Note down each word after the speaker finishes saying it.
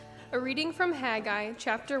A reading from Haggai,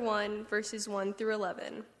 chapter 1, verses 1 through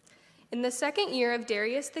 11. In the 2nd year of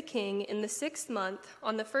Darius the king, in the 6th month,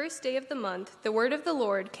 on the 1st day of the month, the word of the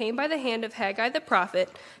Lord came by the hand of Haggai the prophet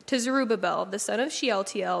to Zerubbabel, the son of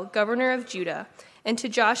Shealtiel, governor of Judah, and to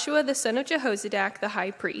Joshua the son of Jehozadak, the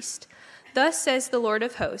high priest. Thus says the Lord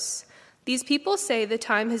of hosts, these people say the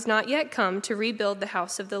time has not yet come to rebuild the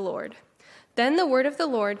house of the Lord. Then the word of the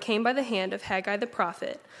Lord came by the hand of Haggai the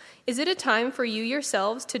prophet. Is it a time for you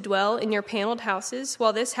yourselves to dwell in your paneled houses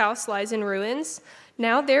while this house lies in ruins?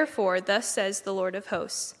 Now therefore, thus says the Lord of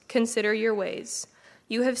hosts, consider your ways.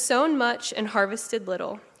 You have sown much and harvested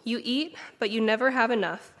little. You eat, but you never have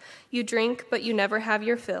enough. You drink, but you never have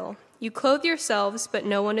your fill. You clothe yourselves, but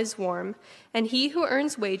no one is warm. And he who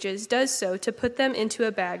earns wages does so to put them into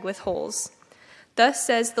a bag with holes. Thus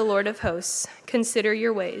says the Lord of hosts, consider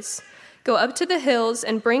your ways. Go up to the hills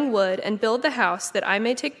and bring wood and build the house that I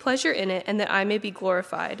may take pleasure in it and that I may be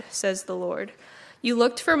glorified, says the Lord. You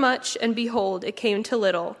looked for much, and behold, it came to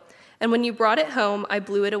little. And when you brought it home, I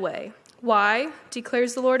blew it away. Why,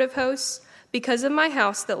 declares the Lord of hosts? Because of my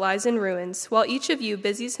house that lies in ruins, while each of you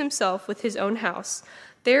busies himself with his own house.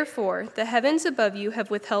 Therefore, the heavens above you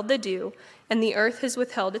have withheld the dew, and the earth has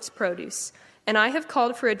withheld its produce. And I have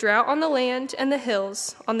called for a drought on the land and the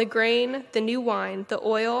hills, on the grain, the new wine, the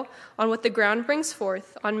oil, on what the ground brings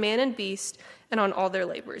forth, on man and beast, and on all their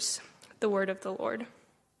labors. The word of the Lord.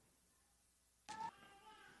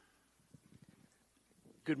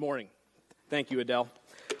 Good morning. Thank you, Adele.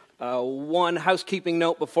 One housekeeping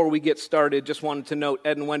note before we get started. Just wanted to note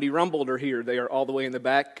Ed and Wendy Rumbold are here. They are all the way in the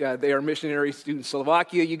back. They are missionary students in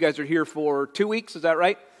Slovakia. You guys are here for 2 weeks, is that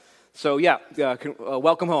right? So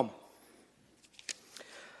welcome home.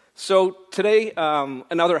 So today,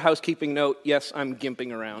 another housekeeping note. Yes, I'm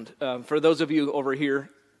gimping around. For those of you over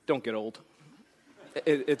here, don't get old.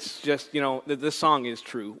 It's just, this song is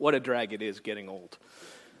true. What a drag it is getting old.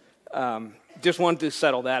 Just wanted to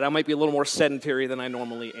settle that. I might be a little more sedentary than I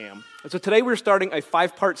normally am. So today we're starting a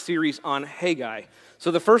 5-part series on Haggai.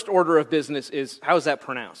 So the first order of business is, how is that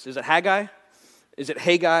pronounced? Is it Haggai? Is it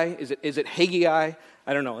Haggai? Is it Haggai?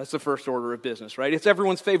 I don't know. That's the first order of business, right? It's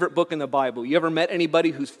everyone's favorite book in the Bible. You ever met anybody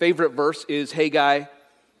whose favorite verse is Haggai?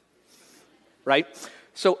 Right?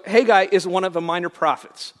 So Haggai is one of the minor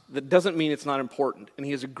prophets. That doesn't mean it's not important. And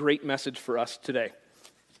he has a great message for us today.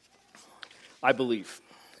 I believe.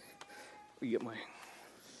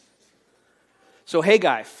 So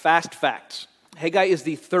Haggai, fast facts. Haggai is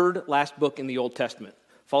the third last book in the Old Testament,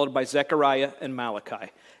 followed by Zechariah and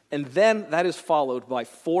Malachi. And then that is followed by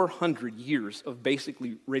 400 years of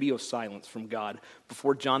basically radio silence from God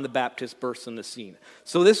before John the Baptist bursts on the scene.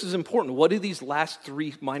 So this is important. What do these last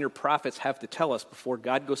 3 minor prophets have to tell us before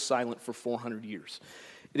God goes silent for 400 years?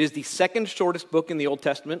 It is the second shortest book in the Old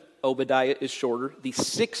Testament. Obadiah is shorter. The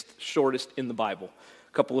 6th shortest in the Bible.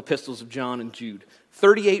 A couple epistles of John and Jude.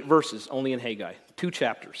 38 verses only in Haggai. 2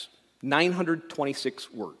 chapters.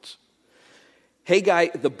 926 words. Haggai,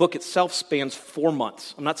 the book itself, spans 4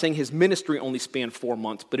 months. I'm not saying his ministry only spanned 4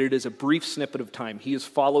 months, but it is a brief snippet of time. He is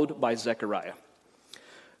followed by Zechariah.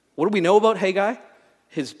 What do we know about Haggai?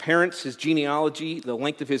 His parents, his genealogy, the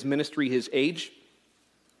length of his ministry, his age?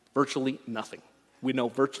 Virtually nothing. We know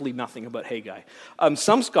virtually nothing about Haggai.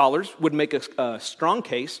 Some scholars would make a strong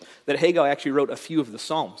case that Haggai actually wrote a few of the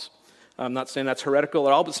Psalms. I'm not saying that's heretical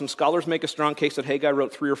at all, but some scholars make a strong case that Haggai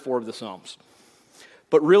wrote 3 or 4 of the Psalms.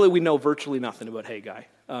 But really, we know virtually nothing about Haggai.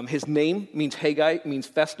 His name means Haggai, means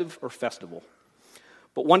festive or festival.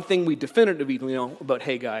 But one thing we definitively know about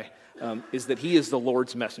Haggai is that he is the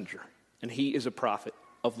Lord's messenger, and he is a prophet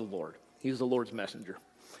of the Lord. He is the Lord's messenger.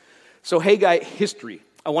 So Haggai history.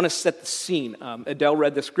 I want to set the scene. Adele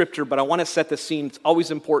read the scripture, but I want to set the scene. It's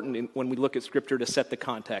always important when we look at scripture to set the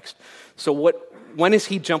context. So when is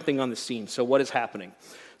he jumping on the scene? So what is happening?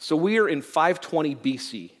 So we are in 520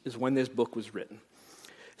 BC is when this book was written.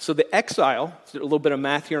 So the exile, a little bit of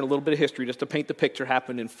math here and a little bit of history, just to paint the picture,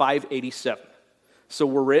 happened in 587. So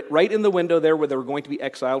we're right in the window there where they were going to be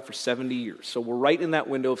exiled for 70 years. So we're right in that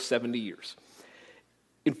window of 70 years.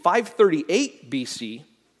 In 538 BC,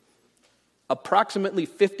 approximately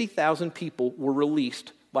 50,000 people were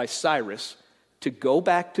released by Cyrus to go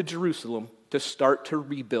back to Jerusalem to start to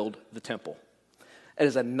rebuild the temple. It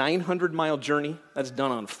is a 900-mile journey. That's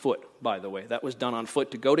done on foot, by the way. That was done on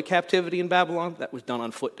foot to go to captivity in Babylon. That was done on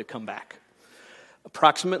foot to come back.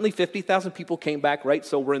 Approximately 50,000 people came back, right?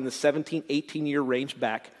 So we're in the 17, 18-year range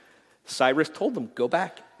back. Cyrus told them, go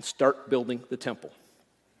back and start building the temple.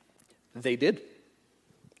 They did.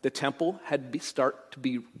 The temple had to start to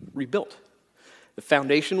be rebuilt. The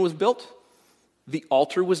foundation was built, the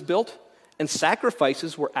altar was built, and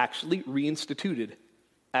sacrifices were actually reinstituted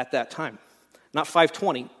at that time. Not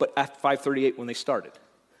 520, but at 538 when they started.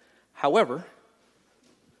 However,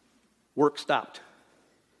 work stopped.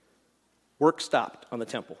 Work stopped on the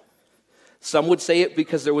temple. Some would say it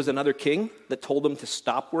because there was another king that told them to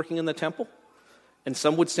stop working in the temple, and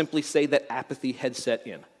some would simply say that apathy had set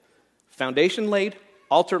in. Foundation laid,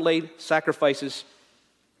 altar laid, sacrifices,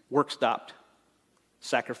 work stopped,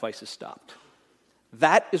 sacrifices stopped.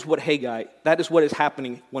 That is what is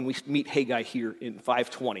happening when we meet Haggai here in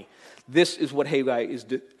 520. This is what Haggai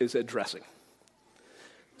is addressing.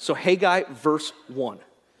 So Haggai verse 1,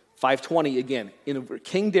 520 again, in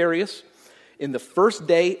King Darius, in the first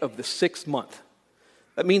day of the 6th month.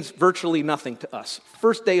 That means virtually nothing to us.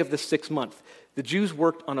 First day of the 6th month. The Jews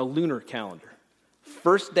worked on a lunar calendar.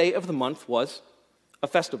 First day of the month was a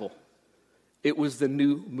festival. It was the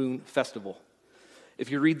new moon festival. If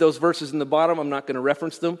you read those verses in the bottom, I'm not going to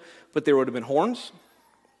reference them, but there would have been horns,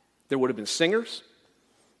 there would have been singers,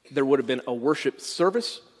 there would have been a worship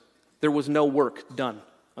service. There was no work done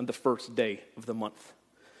on the first day of the month.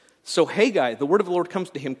 So Haggai, the word of the Lord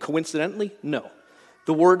comes to him coincidentally? No.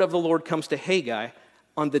 The word of the Lord comes to Haggai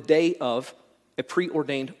on the day of a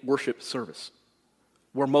preordained worship service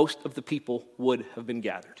where most of the people would have been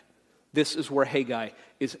gathered. This is where Haggai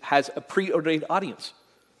has a preordained audience.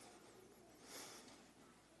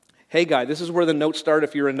 Haggai, this is where the notes start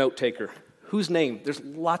if you're a note taker. Whose name? There's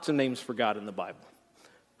lots of names for God in the Bible.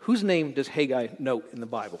 Whose name does Haggai note in the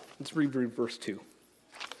Bible? Let's read verse 2.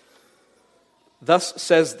 Thus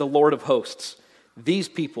says the Lord of hosts, these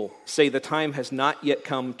people say the time has not yet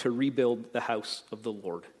come to rebuild the house of the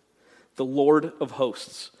Lord. The Lord of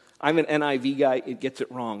hosts. I'm an NIV guy, it gets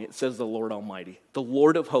it wrong. It says the Lord Almighty. The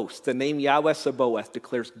Lord of hosts, the name Yahweh Sabaoth,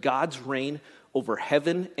 declares God's reign over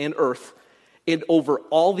heaven and earth and over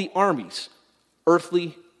all the armies,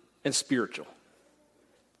 earthly and spiritual.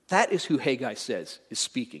 That is who Haggai says is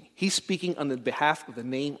speaking. He's speaking on the behalf of the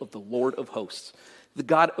name of the Lord of hosts. The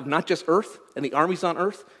God of not just earth and the armies on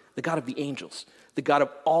earth, the God of the angels, the God of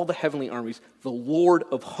all the heavenly armies, the Lord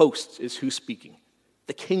of hosts is who's speaking.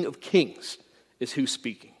 The King of kings is who's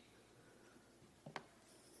speaking.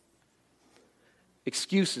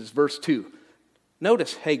 Excuses, verse 2.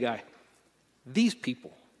 Notice Haggai, these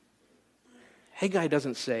people. Haggai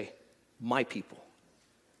doesn't say, my people.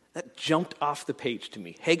 That jumped off the page to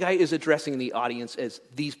me. Haggai is addressing the audience as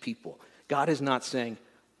these people. God is not saying,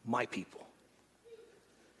 my people.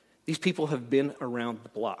 These people have been around the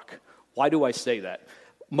block. Why do I say that?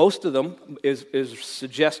 Most of them, is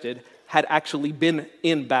suggested, had actually been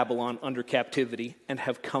in Babylon under captivity and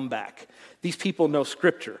have come back. These people know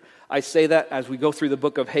Scripture. I say that as we go through the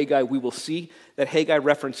book of Haggai, we will see that Haggai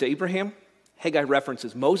references Abraham, Haggai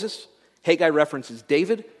references Moses, Haggai references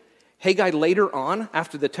David. Haggai later on,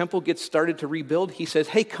 after the temple gets started to rebuild, he says,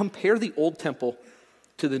 hey, compare the old temple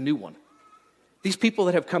to the new one. These people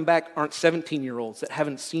that have come back aren't 17-year-olds that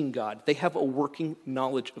haven't seen God. They have a working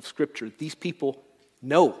knowledge of Scripture. These people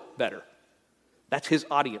know better. That's his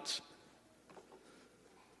audience.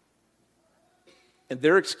 And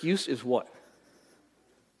their excuse is what?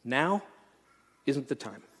 Now isn't the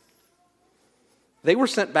time. They were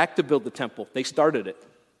sent back to build the temple. They started it.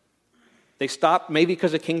 They stopped, maybe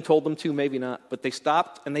because a king told them to, maybe not, but they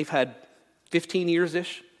stopped and they've had 15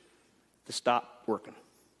 years-ish to stop working.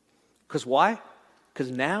 Because why? Because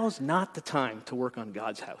now's not the time to work on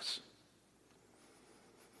God's house.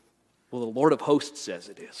 Well, the Lord of hosts says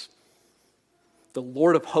it is. The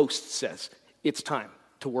Lord of hosts says it's time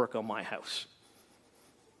to work on my house.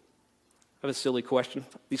 I have a silly question.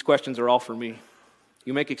 These questions are all for me.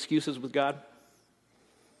 You make excuses with God?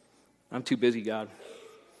 I'm too busy, God.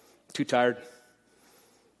 Too tired.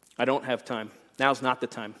 I don't have time. Now's not the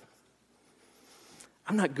time.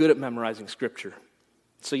 I'm not good at memorizing Scripture.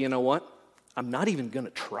 So you know what? I'm not even going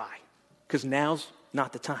to try because now's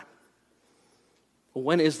not the time. Well,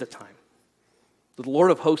 when is the time? The Lord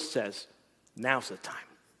of hosts says, now's the time.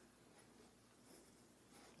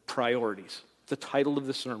 Priorities. The title of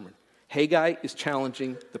the sermon. Haggai is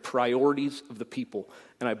challenging the priorities of the people,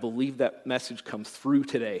 and I believe that message comes through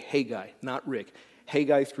today. Haggai, not Rick.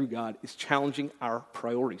 Haggai, through God, is challenging our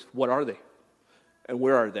priorities. What are they? And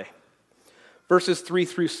where are they? Verses 3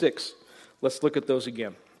 through 6. Let's look at those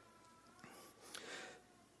again.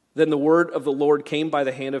 Then the word of the Lord came by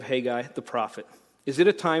the hand of Haggai the prophet. Is it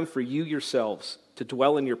a time for you yourselves to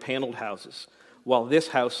dwell in your paneled houses, while this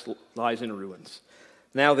house lies in ruins?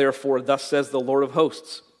 Now therefore, thus says the Lord of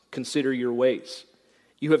hosts, consider your ways.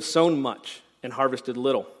 You have sown much and harvested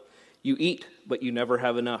little. You eat, but you never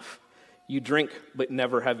have enough. You drink, but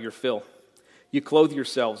never have your fill. You clothe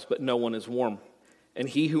yourselves, but no one is warm. And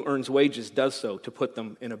he who earns wages does so to put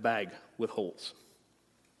them in a bag with holes.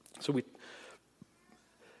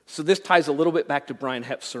 So this ties a little bit back to Brian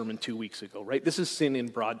Hepp's sermon 2 weeks ago, right? This is sin in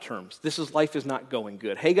broad terms. This is life is not going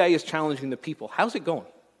good. Haggai is challenging the people. How's it going?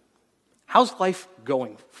 How's life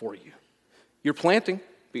going for you? You're planting,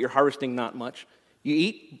 but you're harvesting not much. You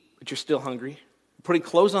eat, but you're still hungry. You're putting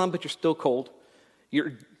clothes on, but you're still cold.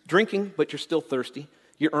 You're drinking, but you're still thirsty.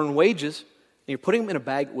 You earn wages, and you're putting them in a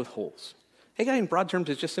bag with holes. Haggai in broad terms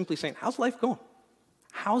is just simply saying, how's life going?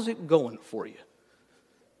 How's it going for you?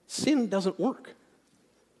 Sin doesn't work.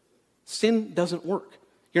 Sin doesn't work.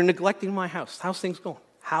 You're neglecting my house. How's things going?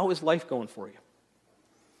 How is life going for you?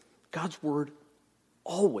 God's word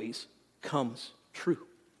always comes true.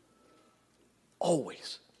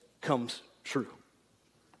 Always comes true.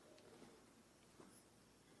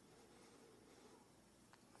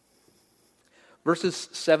 Verses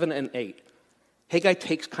 7 and 8. Haggai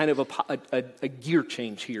takes kind of a gear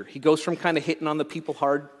change here. He goes from kind of hitting on the people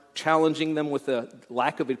hard, challenging them with a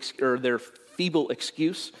lack of or their feeble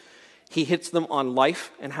excuse. He hits them on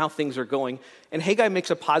life and how things are going. And Haggai makes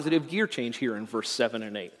a positive gear change here in verse 7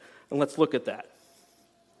 and 8. And let's look at that.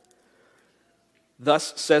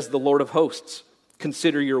 Thus says the Lord of hosts,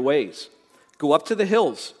 consider your ways. Go up to the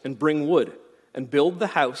hills and bring wood, and build the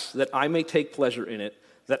house that I may take pleasure in it,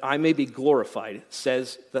 that I may be glorified,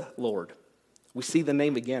 says the Lord. We see the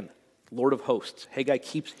name again, Lord of hosts. Haggai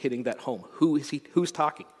keeps hitting that home. Who is he? Who's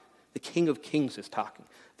talking? The King of Kings is talking.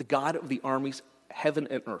 The God of the armies, heaven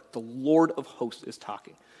and earth. The Lord of hosts is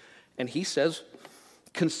talking. And he says,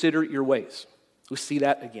 consider your ways. We see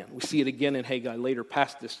that again. We see it again in Haggai later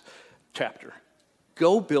past this chapter.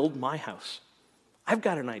 Go build my house. I've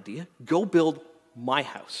got an idea. Go build my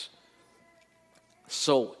house.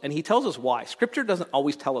 So, and he tells us why. Scripture doesn't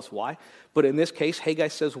always tell us why, but in this case, Haggai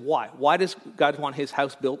says why. Why does God want his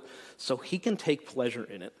house built? So he can take pleasure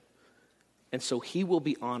in it, and so he will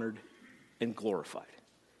be honored and glorified.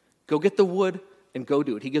 Go get the wood and go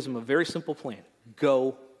do it. He gives them a very simple plan.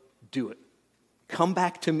 Go do it. Come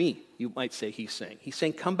back to me, you might say he's saying. He's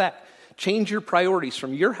saying, come back. Change your priorities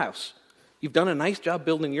from your house. You've done a nice job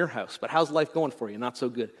building your house, but how's life going for you? Not so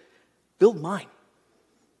good. Build mine.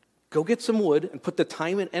 Go get some wood and put the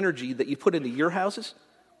time and energy that you put into your houses,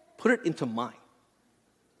 put it into mine.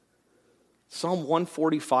 Psalm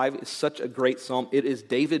 145 is such a great psalm. It is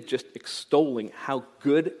David just extolling how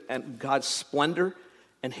good and God's splendor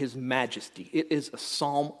and his majesty. It is a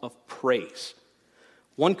psalm of praise.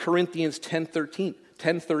 1 Corinthians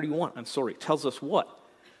 10:31 tells us what?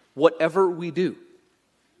 Whatever we do,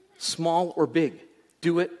 small or big,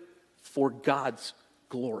 do it for God's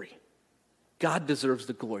glory. God deserves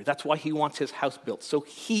the glory. That's why he wants his house built. So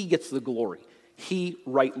he gets the glory. He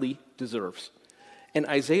rightly deserves. And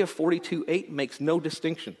Isaiah 42:8 makes no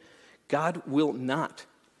distinction. God will not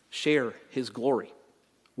share his glory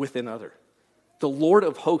with another. The Lord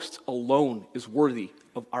of hosts alone is worthy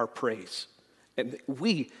of our praise. And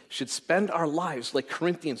we should spend our lives like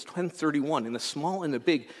Corinthians 10:31, in the small and the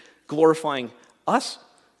big, glorifying us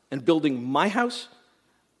and building my house.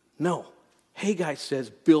 No, Haggai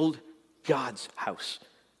says build God's house,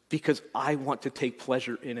 because I want to take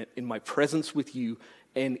pleasure in it, in my presence with you,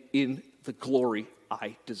 and in the glory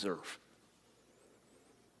I deserve.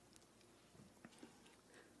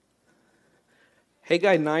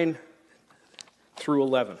 Haggai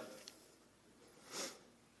 9-11.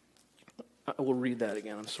 I will read that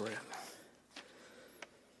again, I'm sorry.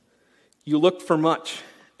 You looked for much,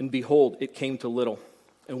 and behold, it came to little.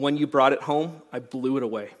 And when you brought it home, I blew it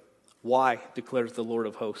away. Why, declares the Lord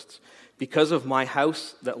of hosts? Because of my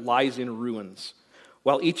house that lies in ruins,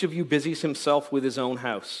 while each of you busies himself with his own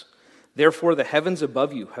house. Therefore the heavens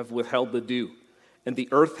above you have withheld the dew, and the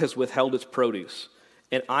earth has withheld its produce.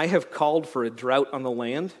 And I have called for a drought on the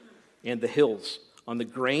land and the hills, on the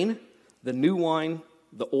grain, the new wine,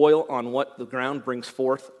 the oil on what the ground brings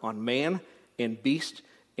forth, on man and beast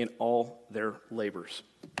in all their labors.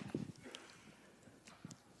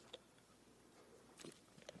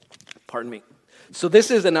 Pardon me. So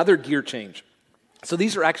this is another gear change. So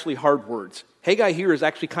these are actually hard words. Haggai here is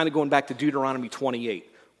actually kind of going back to Deuteronomy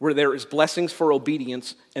 28, where there is blessings for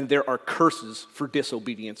obedience and there are curses for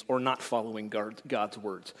disobedience or not following God's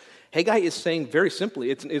words. Haggai is saying very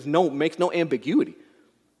simply, makes no ambiguity.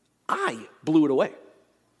 I blew it away.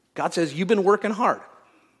 God says, you've been working hard.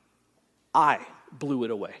 I blew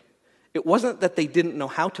it away. It wasn't that they didn't know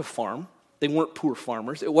how to farm. They weren't poor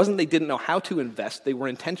farmers. It wasn't they didn't know how to invest. They were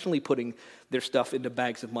intentionally putting their stuff into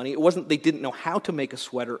bags of money. It wasn't they didn't know how to make a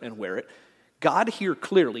sweater and wear it. God here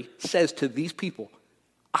clearly says to these people,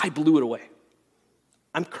 I blew it away.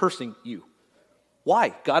 I'm cursing you.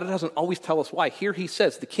 Why? God doesn't always tell us why. Here he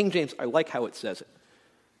says, the King James, I like how it says it.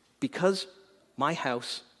 Because my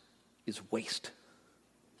house is waste.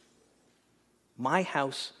 My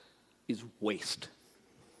house is waste.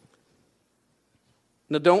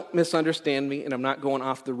 Now, don't misunderstand me, and I'm not going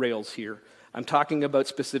off the rails here. I'm talking about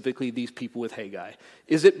specifically these people with Haggai.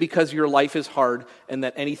 Is it because your life is hard and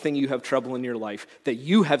that anything you have trouble in your life, that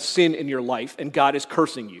you have sin in your life and God is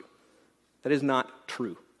cursing you? That is not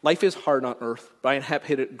true. Life is hard on earth. Brian Hepp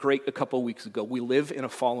hit it great a couple of weeks ago. We live in a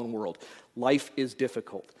fallen world. Life is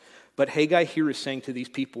difficult. But Haggai here is saying to these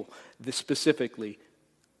people, this specifically,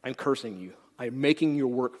 I'm cursing you. I'm making your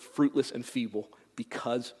work fruitless and feeble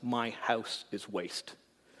because my house is waste.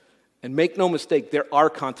 And make no mistake, there are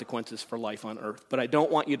consequences for life on earth, but I don't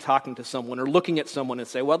want you talking to someone or looking at someone and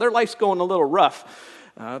say, well, their life's going a little rough,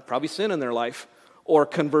 probably sin in their life. Or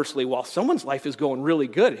conversely, well, someone's life is going really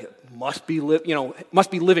good, it must be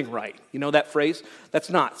living right. You know that phrase? That's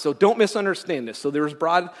not. So don't misunderstand this. So there's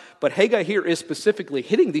broad, but Haggai here is specifically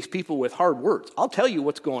hitting these people with hard words. I'll tell you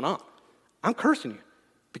what's going on. I'm cursing you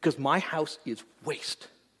because my house is waste.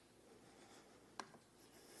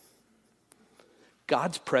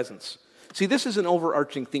 God's presence. See, this is an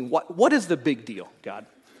overarching thing. What is the big deal, God?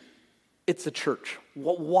 It's the church.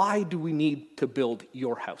 Why do we need to build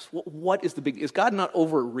your house? What is the big deal? Is God not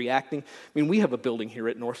overreacting? I mean, we have a building here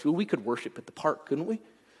at Northfield. We could worship at the park, couldn't we?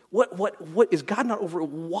 What is God not over?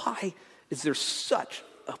 Why is there such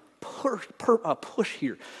a push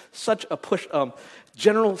here? Such a push,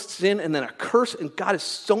 general sin and then a curse, and God is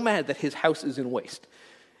so mad that his house is in waste.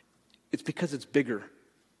 It's because it's bigger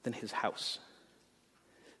than his house.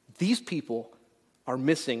 These people are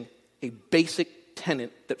missing a basic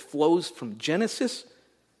tenet that flows from Genesis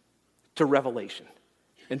to Revelation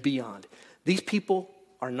and beyond. These people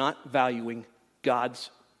are not valuing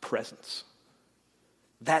God's presence.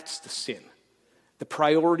 That's the sin. The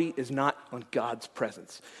priority is not on God's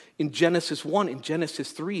presence. In Genesis 1, in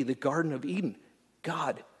Genesis 3, the Garden of Eden,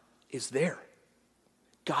 God is there.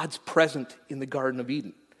 God's present in the Garden of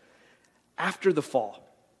Eden. After the fall,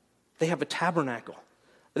 they have a tabernacle.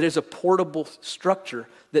 There's a portable structure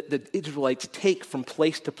that the Israelites take from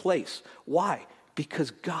place to place. Why? Because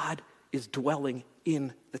God is dwelling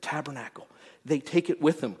in the tabernacle. They take it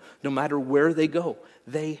with them. No matter where they go,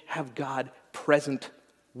 they have God present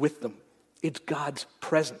with them. It's God's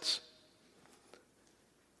presence.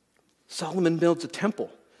 Solomon builds a temple.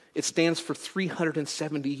 It stands for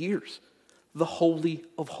 370 years. The Holy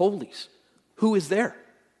of Holies. Who is there?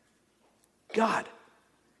 God.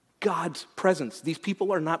 God's presence. These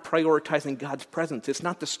people are not prioritizing God's presence. It's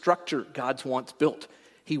not the structure God wants built.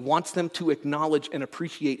 He wants them to acknowledge and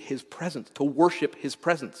appreciate his presence, to worship his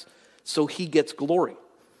presence, so he gets glory.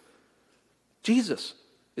 Jesus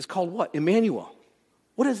is called what? Emmanuel.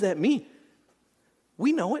 What does that mean?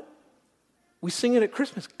 We know it. We sing it at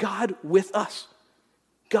Christmas. God with us.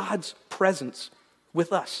 God's presence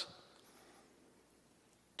with us.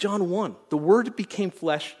 John 1, the Word became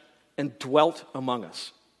flesh and dwelt among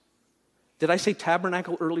us. Did I say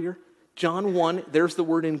tabernacle earlier? John 1, there's the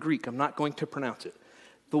word in Greek. I'm not going to pronounce it.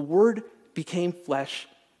 The Word became flesh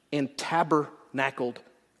and tabernacled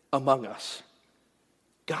among us.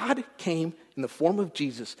 God came in the form of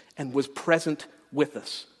Jesus and was present with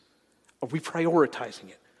us. Are we prioritizing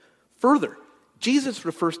it? Further, Jesus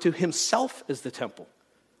refers to himself as the temple.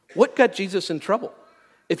 What got Jesus in trouble?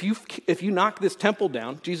 If you knock this temple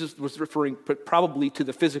down, Jesus was referring probably to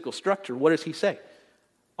the physical structure. What does he say?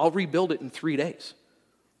 I'll rebuild it in 3 days.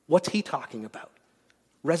 What's he talking about?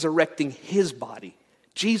 Resurrecting his body.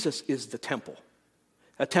 Jesus is the temple.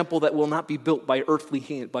 A temple that will not be built by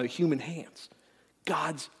by human hands.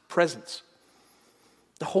 God's presence.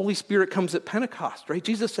 The Holy Spirit comes at Pentecost, right?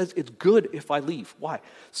 Jesus says, it's good if I leave. Why?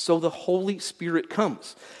 So the Holy Spirit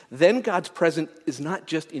comes. Then God's presence is not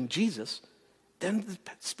just in Jesus. Then the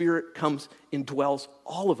Spirit comes and dwells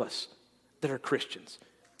all of us that are Christians.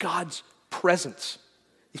 God's presence.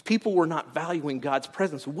 These people were not valuing God's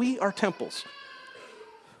presence. We are temples.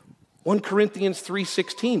 1 Corinthians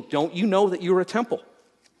 3:16, don't you know that you are a temple?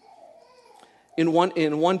 In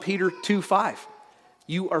 1 Peter 2:5,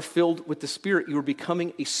 you are filled with the Spirit. You are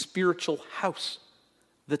becoming a spiritual house,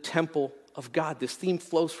 the temple of God. This theme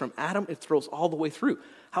flows from Adam. It throws all the way through.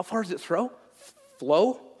 How far does it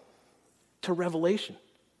flow? To Revelation.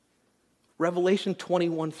 Revelation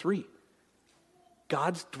 21:3.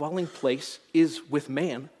 God's dwelling place is with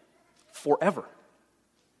man forever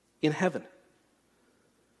in heaven.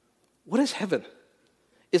 What is heaven?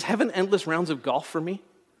 Is heaven endless rounds of golf for me?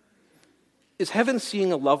 Is heaven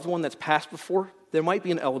seeing a loved one that's passed before? There might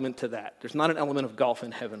be an element to that. There's not an element of golf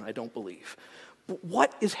in heaven, I don't believe. But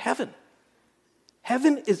what is heaven?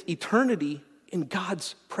 Heaven is eternity in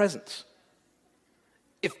God's presence.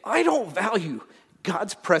 If I don't value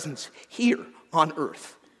God's presence here on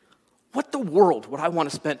earth, what the world would I want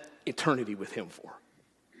to spend eternity with him for?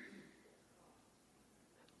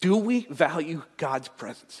 Do we value God's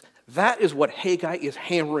presence? That is what Haggai is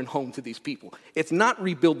hammering home to these people. It's not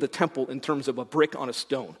rebuild the temple in terms of a brick on a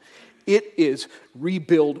stone. It is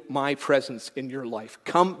rebuild my presence in your life.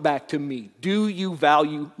 Come back to me. Do you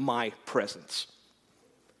value my presence?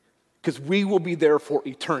 Because we will be there for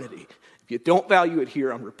eternity. If you don't value it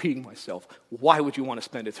here, I'm repeating myself, why would you want to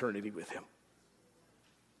spend eternity with him?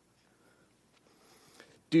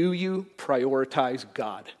 Do you prioritize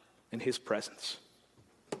God and his presence?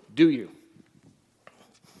 Do you?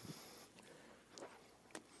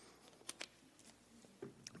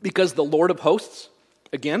 Because the Lord of hosts,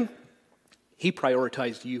 again, he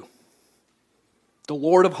prioritized you. The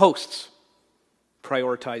Lord of hosts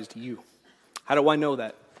prioritized you. How do I know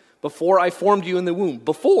that? Before I formed you in the womb,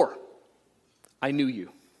 before I knew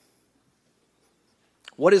you.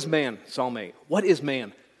 What is man, Psalm 8? What is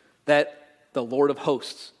man that the Lord of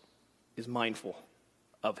hosts is mindful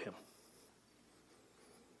of him?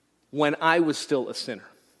 When I was still a sinner,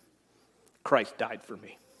 Christ died for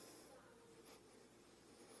me.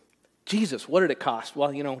 Jesus, what did it cost? Well,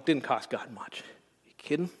 it didn't cost God much. You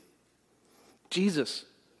kidding? Jesus,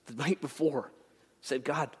 the night before, said,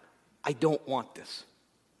 God, I don't want this.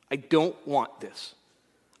 I don't want this.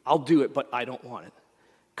 I'll do it, but I don't want it.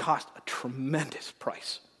 Cost a tremendous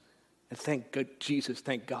price. And thank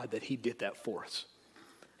God that he did that for us.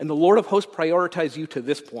 And the Lord of hosts prioritized you to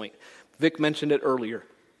this point. Vic mentioned it earlier.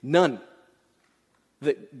 None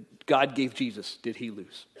that God gave Jesus did he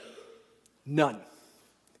lose. None.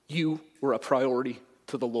 You were a priority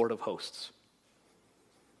to the Lord of hosts.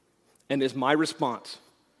 And as my response,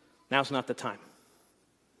 now's not the time.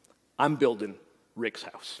 I'm building Rick's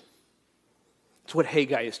house. It's what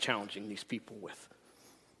Haggai is challenging these people with.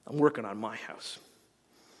 I'm working on my house.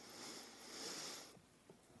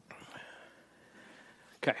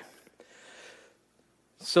 Okay.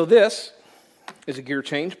 So this is a gear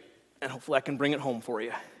change, and hopefully I can bring it home for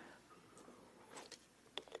you.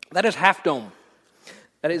 That is Half Dome.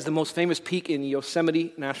 That is the most famous peak in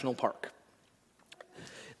Yosemite National Park.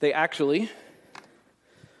 You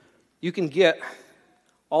can get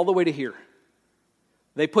all the way to here.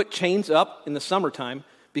 They put chains up in the summertime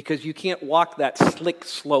because you can't walk that slick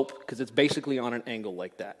slope because it's basically on an angle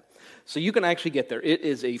like that. So you can actually get there. It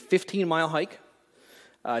is a 15-mile hike.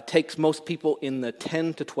 Takes most people in the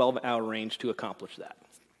 10 to 12-hour range to accomplish that.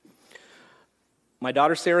 My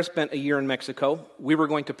daughter Sarah spent a year in Mexico. We were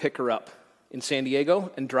going to pick her up in San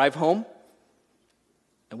Diego and drive home,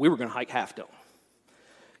 and we were going to hike Half Dome.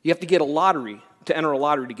 You have to get to enter a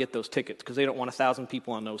lottery to get those tickets because they don't want 1,000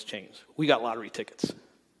 people on those chains. We got lottery tickets.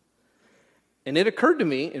 And it occurred to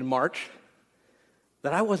me in March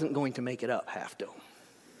that I wasn't going to make it up Half Dome.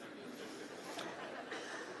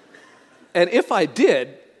 And if I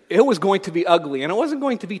did, it was going to be ugly. And it wasn't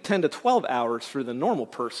going to be 10 to 12 hours for the normal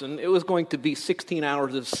person. It was going to be 16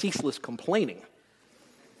 hours of ceaseless complaining.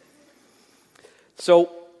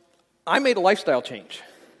 So I made a lifestyle change.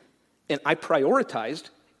 And I prioritized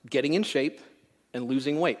getting in shape and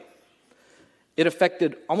losing weight. It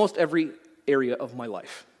affected almost every area of my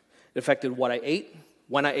life. It affected what I ate,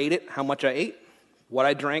 when I ate it, how much I ate, what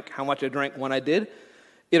I drank, how much I drank, when I did.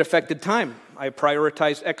 It affected time. I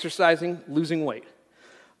prioritized exercising, losing weight.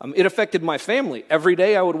 It affected my family. Every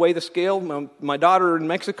day I would weigh the scale. My daughter in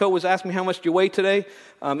Mexico was asking me, how much do you weigh today?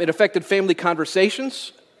 It affected family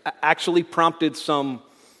conversations. Actually prompted some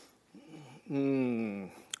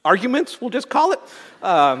arguments, we'll just call it.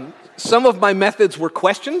 Some of my methods were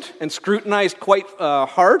questioned and scrutinized quite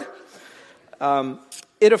hard.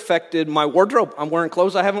 It affected my wardrobe. I'm wearing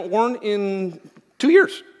clothes I haven't worn in 2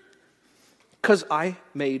 years because I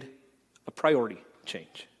made a priority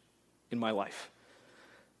change in my life.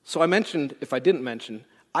 So if I didn't mention,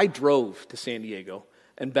 I drove to San Diego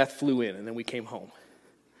and Beth flew in and then we came home.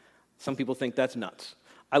 Some people think that's nuts.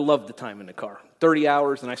 I loved the time in the car. 30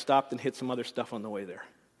 hours and I stopped and hit some other stuff on the way there.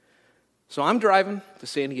 So I'm driving to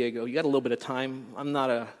San Diego. You got a little bit of time.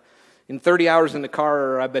 In 30 hours in the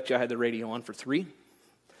car, I bet you I had the radio on for 3.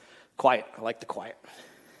 Quiet. I like the quiet.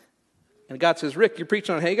 And God says, Rick, you're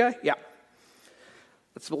preaching on Haggai? Yeah.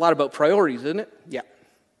 That's a lot about priorities, isn't it? Yeah.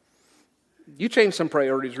 You changed some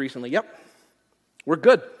priorities recently. Yep. We're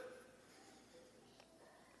good.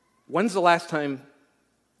 When's the last time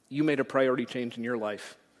you made a priority change in your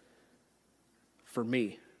life for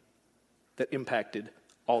me that impacted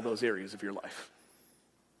all those areas of your life?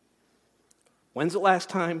 When's the last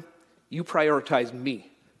time you prioritized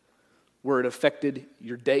me where it affected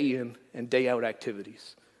your day in and day out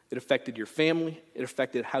activities? It affected your family. It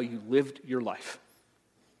affected how you lived your life.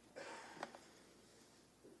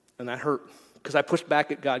 And that hurt because I pushed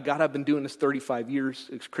back at God. God, I've been doing this 35 years.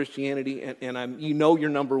 It's Christianity, and I'm, you're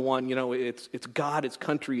number one. It's God, it's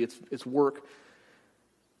country, it's work.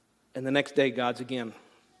 And the next day, God's again,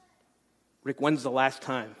 Rick, when's the last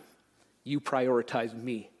time you prioritized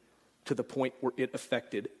me to the point where it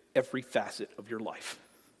affected every facet of your life?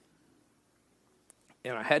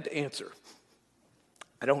 And I had to answer,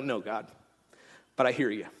 I don't know, God, but I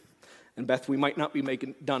hear you. And Beth, we might not be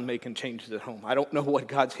done making changes at home. I don't know what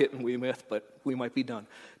God's hitting me with, but we might be done.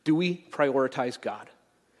 Do we prioritize God?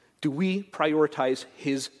 Do we prioritize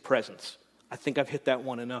His presence? I think I've hit that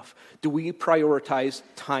one enough. Do we prioritize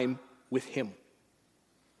time with Him?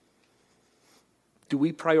 Do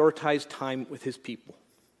we prioritize time with His people?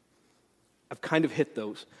 I've kind of hit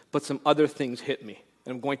those, but some other things hit me.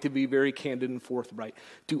 And I'm going to be very candid and forthright.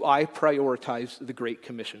 Do I prioritize the Great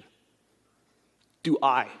Commission?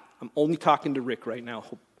 I'm only talking to Rick right now.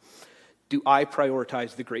 Do I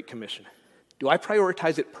prioritize the Great Commission? Do I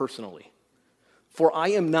prioritize it personally? For I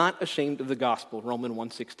am not ashamed of the gospel, Romans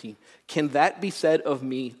 1:16. Can that be said of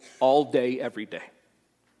me all day, every day?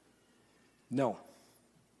 No.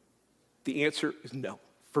 The answer is no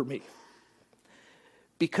for me.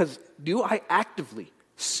 Because do I actively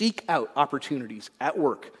seek out opportunities at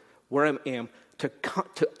work where I am to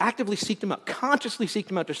actively seek them out, consciously seek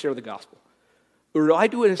them out to share the gospel? Or do I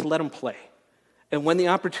do it as let them play? And when the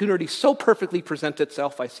opportunity so perfectly presents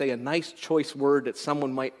itself, I say a nice choice word that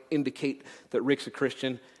someone might indicate that Rick's a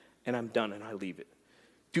Christian, and I'm done and I leave it.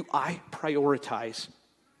 Do I prioritize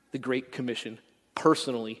the Great Commission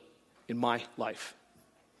personally in my life?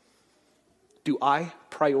 Do I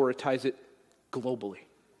prioritize it globally?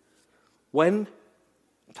 When,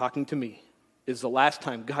 talking to me, is the last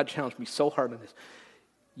time God challenged me so hard on this?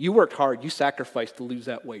 You worked hard, you sacrificed to lose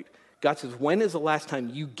that weight. God says, when is the last time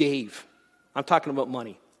you gave? I'm talking about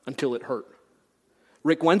money, until it hurt.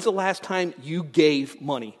 Rick, when's the last time you gave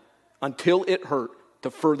money until it hurt to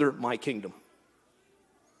further my kingdom?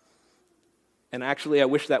 And actually, I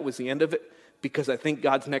wish that was the end of it, because I think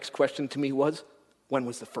God's next question to me was, when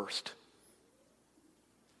was the first?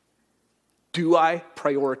 Do I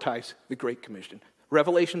prioritize the Great Commission?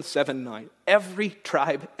 Revelation 7:9. Every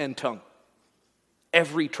tribe and tongue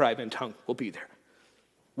will be there.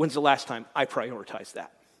 When's the last time I prioritized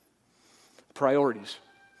that? Priorities.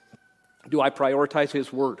 Do I prioritize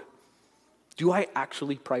His Word? Do I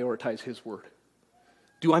actually prioritize His Word?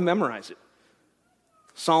 Do I memorize it?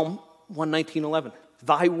 Psalm 119:11.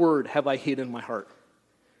 Thy word have I hid in my heart.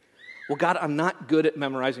 Well, God, I'm not good at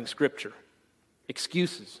memorizing Scripture.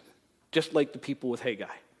 Excuses, just like the people with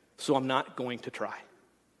Haggai. So I'm not going to try.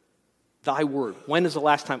 Thy word. When is the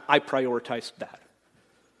last time I prioritized that?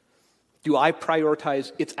 Do I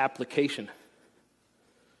prioritize its application?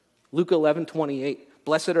 Luke 11:28.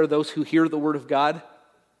 Blessed are those who hear the word of God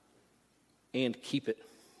and keep it.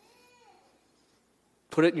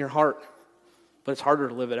 Put it in your heart, but it's harder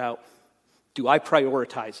to live it out. Do I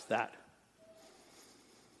prioritize that?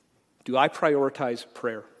 Do I prioritize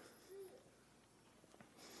prayer?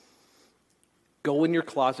 Go in your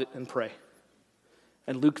closet and pray.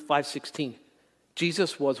 And Luke 5:16.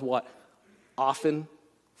 Jesus was what? Often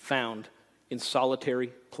found in solitary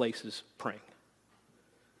places praying.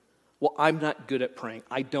 Well, I'm not good at praying.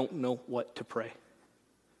 I don't know what to pray.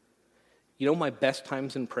 You know, my best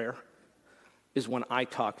times in prayer is when I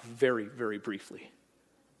talk very, very briefly.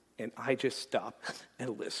 And I just stop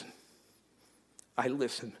and listen. I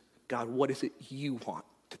listen. God, what is it you want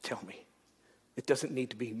to tell me? It doesn't need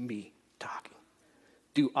to be me talking.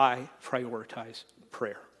 Do I prioritize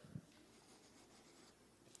prayer?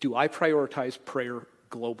 Do I prioritize prayer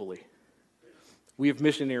globally? We have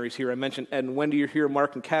missionaries here. I mentioned Ed and Wendy are here.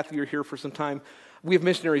 Mark and Kathy are here for some time. We have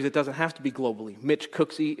missionaries. It doesn't have to be globally. Mitch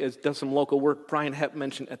Cooksey does some local work. Brian Hepp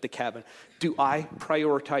mentioned at the cabin. Do I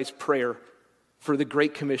prioritize prayer for the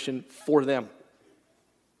Great Commission for them?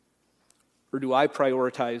 Or do I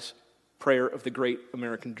prioritize prayer of the great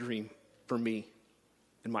American dream for me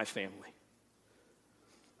and my family?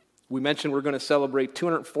 We mentioned we're going to celebrate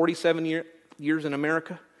 247 years in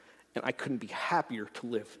America, and I couldn't be happier to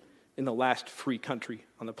live in the last free country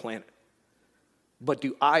on the planet. But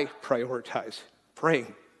do I prioritize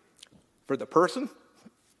praying for the person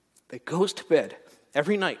that goes to bed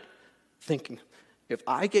every night thinking, if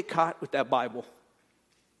I get caught with that Bible,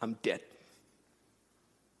 I'm dead.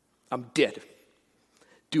 I'm dead.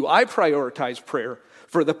 Do I prioritize prayer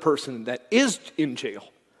for the person that is in jail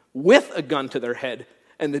with a gun to their head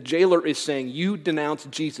and the jailer is saying, you denounce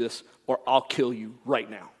Jesus or I'll kill you right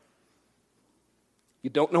now? You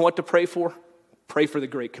don't know what to pray for? Pray for the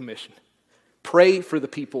Great Commission. Pray for the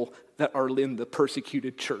people that are in the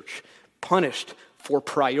persecuted church, punished for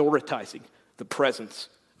prioritizing the presence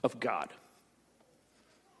of God.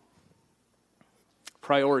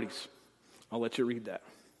 Priorities. I'll let you read that.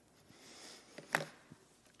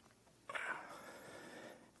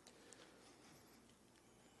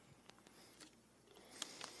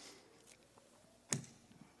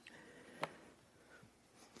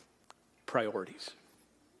 Priorities.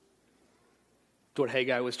 It's what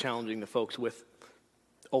Haggai was challenging the folks with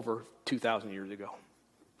over 2,000 years ago.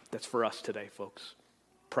 That's for us today, folks.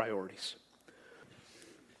 Priorities.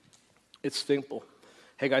 It's simple.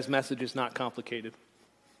 Haggai's message is not complicated.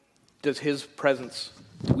 Does his presence,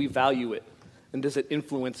 do we value it? And does it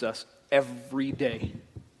influence us every day,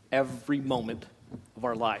 every moment of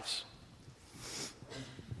our lives?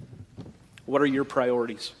 What are your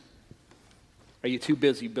priorities? Are you too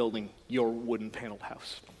busy building your wooden paneled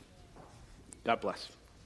house? God bless.